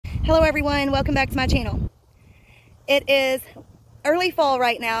Hello everyone, welcome back to my channel. It is early fall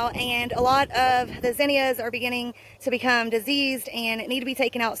right now and a lot of the zinnias are beginning to become diseased and need to be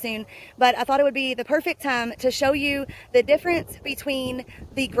taken out soon. But I thought it would be the perfect time to show you the difference between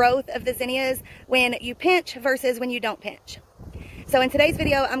the growth of the zinnias when you pinch versus when you don't pinch. So in today's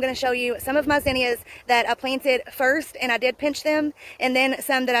video, I'm going to show you some of my zinnias that I planted first and I did pinch them, and then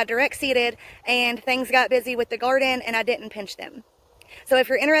some that I direct seeded and things got busy with the garden and I didn't pinch them. So if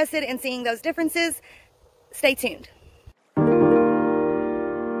you're interested in seeing those differences, stay tuned.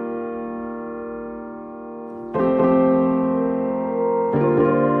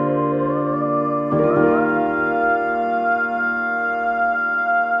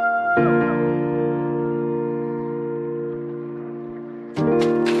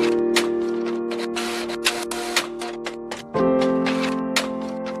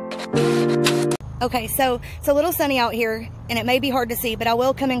 Okay, so it's a little sunny out here and it may be hard to see, but I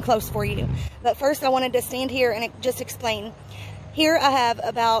will come in close for you. But first I wanted to stand here and just explain. Here I have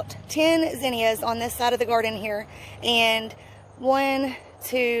about 10 zinnias on this side of the garden here, and 1,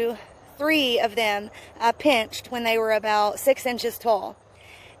 2, 3 of them I pinched when they were about 6 inches tall.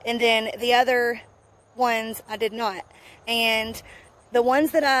 And then the other ones I did not. And the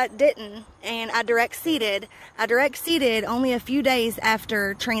ones that I didn't and I direct seeded only a few days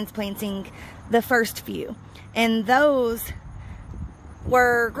after transplanting the first few, and those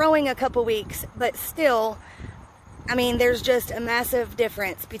were growing a couple weeks, but still, I mean, there's just a massive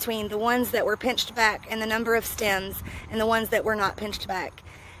difference between the ones that were pinched back and the number of stems and the ones that were not pinched back.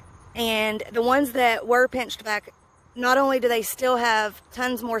 And the ones that were pinched back, not only do they still have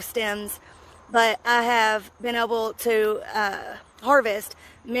tons more stems, but I have been able to harvest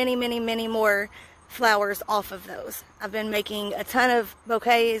many more flowers off of those. I've been making a ton of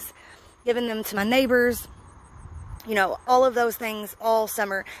bouquets, giving them to my neighbors, you know, all of those things all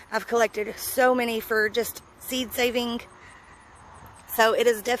summer. I've collected so many for just seed saving, so it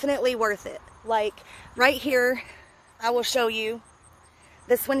is definitely worth it. Like right here, I will show you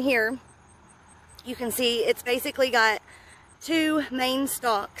this one here. You can see it's basically got 2 main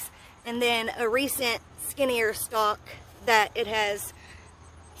stalks and then a recent skinnier stalk that it has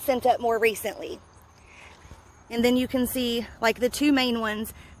sent up more recently. And then you can see like the 2 main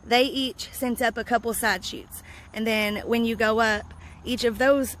ones, they each sent up a couple side shoots. And then when you go up, each of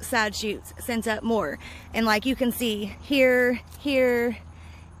those side shoots sent up more. And like you can see here,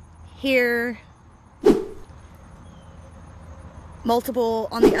 multiple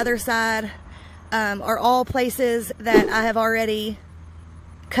on the other side, are all places that I have already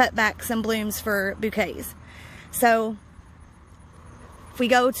cut back some blooms for bouquets. So if we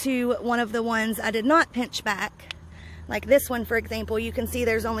go to one of the ones I did not pinch back, like this one for example, you can see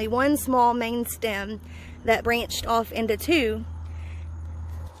there's only 1 small main stem that branched off into 2.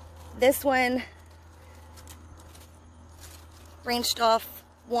 This one branched off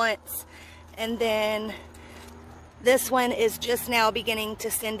once, and then this one is just now beginning to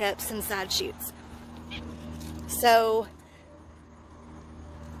send up some side shoots. So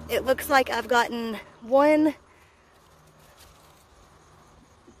it looks like I've gotten one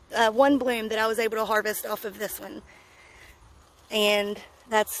bloom that I was able to harvest off of this one. And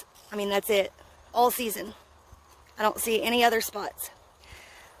that's it, all season. I don't see any other spots.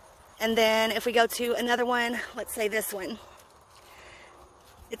 And then if we go to another one, let's say this one.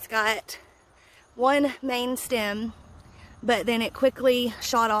 It's got 1 main stem, but then it quickly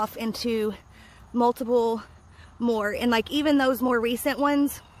shot off into multiple more. And like even those more recent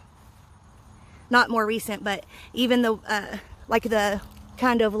ones, not more recent, but even the, like the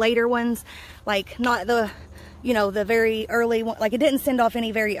kind of later ones, like not the, you know, the very early one, like it didn't send off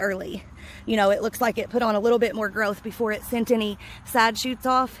any very early. You know, it looks like it put on a little bit more growth before it sent any side shoots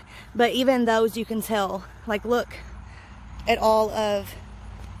off. But even those you can tell, like look at all of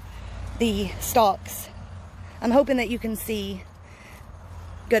the stalks. I'm hoping that you can see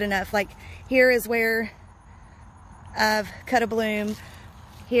good enough. Like here is where I've cut a bloom.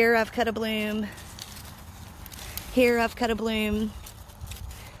 Here I've cut a bloom. Here I've cut a bloom.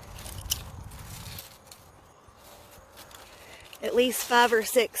 At least 5 or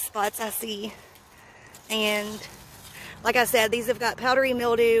 6 spots I see. And like I said, these have got powdery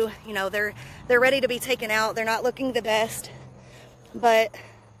mildew. You know, they're ready to be taken out. They're not looking the best, but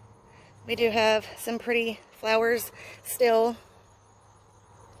we do have some pretty flowers still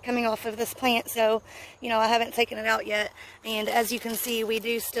coming off of this plant. So, you know, I haven't taken it out yet. And as you can see, we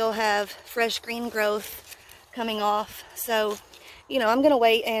do still have fresh green growth coming off. So, you know, I'm going to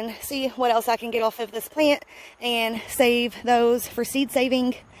wait and see what else I can get off of this plant and save those for seed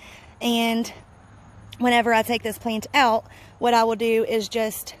saving. And whenever I take this plant out, what I will do is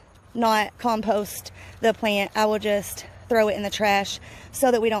just not compost the plant. I will just throw it in the trash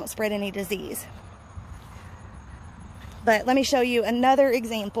so that we don't spread any disease. But let me show you another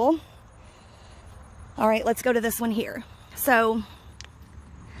example. All right, let's go to this one here. So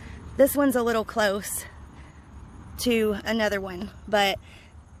this one's a little close to another one, but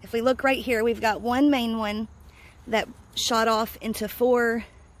if we look right here, we've got one main one that shot off into 4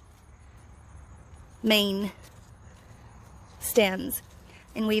 main stems,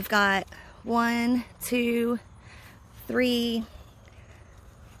 and we've got 1, 2, 3,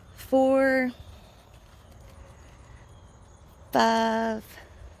 4, 5,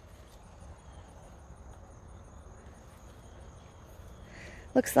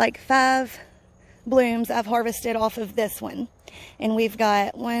 looks like 5 blooms I've harvested off of this one. And we've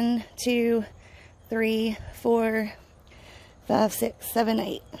got 1, 2, 3, 4, 5, 6, 7,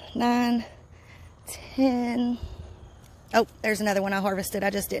 8, 9, 10. Oh, there's another one I harvested. I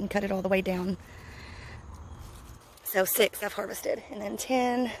just didn't cut it all the way down. So 6 I've harvested. And then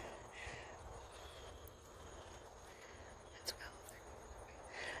 10.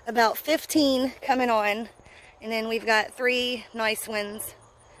 About 15 coming on. And then we've got 3 nice ones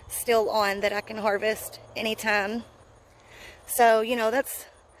still on that I can harvest anytime. So, you know, that's,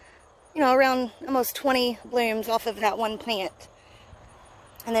 you know, around almost 20 blooms off of that one plant.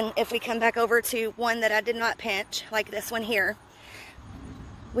 And then if we come back over to one that I did not pinch, like this one here,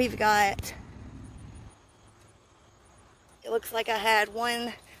 we've got, it looks like I had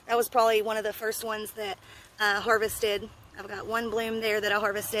one, that was probably one of the first ones that I harvested. I've got 1 bloom there that I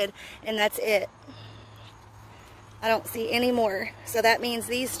harvested, and that's it. I don't see any more. So that means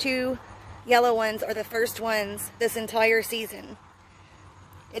these 2 yellow ones are the first ones this entire season.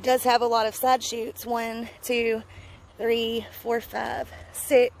 It does have a lot of side shoots. 1, 2, 3, 4, 5,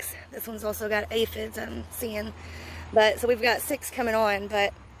 6. This one's also got aphids I'm seeing. But so we've got 6 coming on,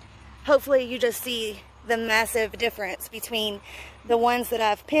 but hopefully you just see the massive difference between the ones that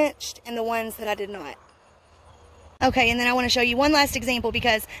I've pinched and the ones that I did not. Okay, and then I want to show you one last example,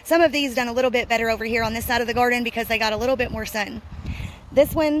 because some of these done a little bit better over here on this side of the garden because they got a little bit more sun.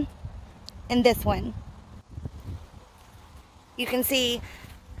 This one and this one. You can see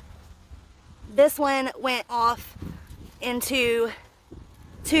this one went off into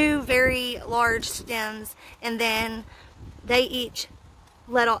 2 very large stems, and then they each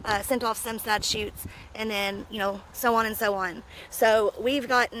sent off some side shoots, and then, you know, so on and so on. So we've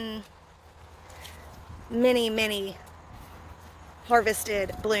gotten many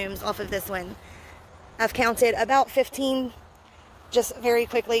harvested blooms off of this one. I've counted about 15, just very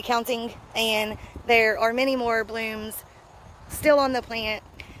quickly counting, and there are many more blooms still on the plant,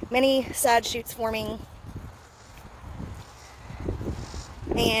 many side shoots forming.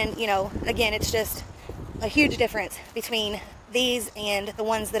 And, you know, again, it's just a huge difference between these and the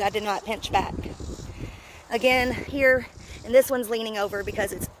ones that I did not pinch back. Again, here, and this one's leaning over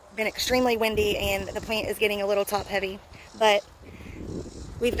because it's been extremely windy and the plant is getting a little top heavy. But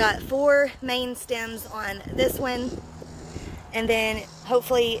we've got 4 main stems on this one, and then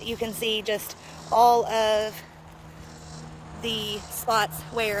hopefully you can see just all of the spots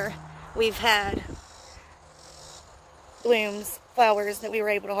where we've had blooms, flowers that we were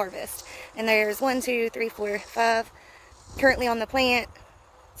able to harvest. And there's 1, 2, 3, 4, 5 currently on the plant,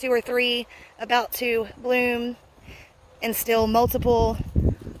 2 or 3 about to bloom, and still multiple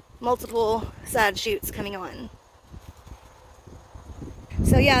side shoots coming on.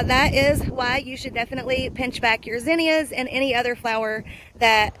 So yeah, that is why you should definitely pinch back your zinnias and any other flower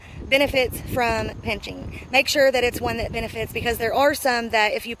that benefits from pinching. Make sure that it's one that benefits, because there are some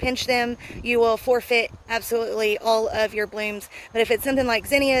that if you pinch them, you will forfeit absolutely all of your blooms. But if it's something like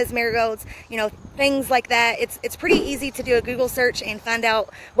zinnias, marigolds, you know, things like that, it's pretty easy to do a Google search and find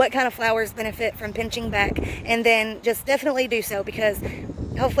out what kind of flowers benefit from pinching back, and then just definitely do so, because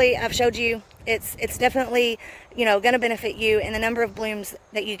hopefully I've showed you it's definitely, you know, going to benefit you in the number of blooms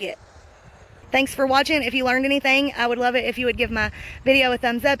that you get. Thanks for watching. If you learned anything, I would love it if you would give my video a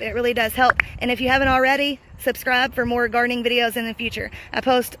thumbs up. It really does help. And if you haven't already, subscribe for more gardening videos in the future. I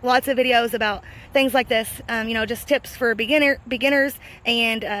post lots of videos about things like this, you know, just tips for beginners,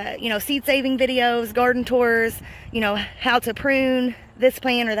 and, you know, seed saving videos, garden tours, you know, how to prune this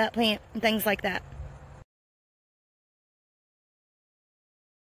plant or that plant, and things like that.